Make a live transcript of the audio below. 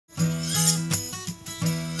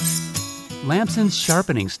Lamson's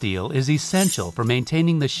sharpening steel is essential for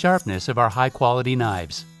maintaining the sharpness of our high-quality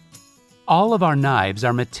knives. All of our knives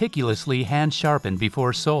are meticulously hand-sharpened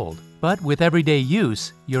before sold, but with everyday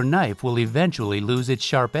use, your knife will eventually lose its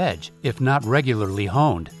sharp edge if not regularly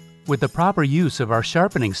honed. With the proper use of our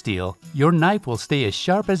sharpening steel, your knife will stay as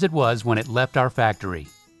sharp as it was when it left our factory.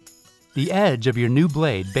 The edge of your new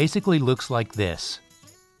blade basically looks like this.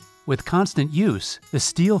 With constant use, the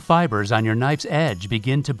steel fibers on your knife's edge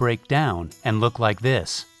begin to break down and look like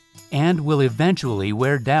this, and will eventually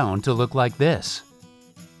wear down to look like this.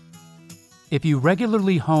 If you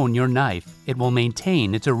regularly hone your knife, it will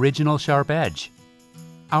maintain its original sharp edge.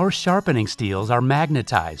 Our sharpening steels are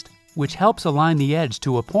magnetized, which helps align the edge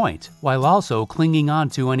to a point while also clinging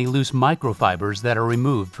onto any loose microfibers that are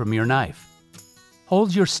removed from your knife.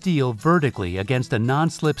 Hold your steel vertically against a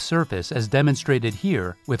non-slip surface as demonstrated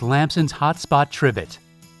here with Lamson's Hot Spot Trivet.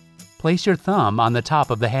 Place your thumb on the top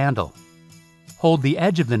of the handle. Hold the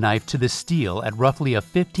edge of the knife to the steel at roughly a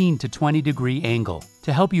 15 to 20 degree angle.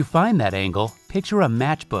 To help you find that angle, picture a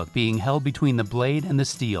matchbook being held between the blade and the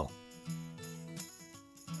steel.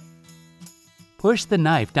 Push the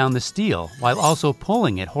knife down the steel while also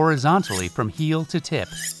pulling it horizontally from heel to tip.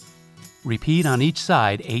 Repeat on each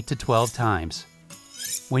side 8 to 12 times.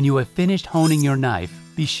 When you have finished honing your knife,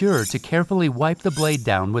 be sure to carefully wipe the blade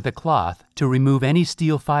down with a cloth to remove any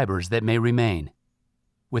steel fibers that may remain.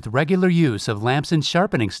 With regular use of Lamson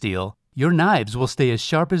sharpening steel, your knives will stay as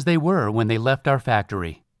sharp as they were when they left our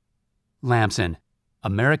factory. Lamson,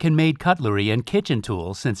 American-made cutlery and kitchen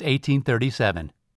tools since 1837.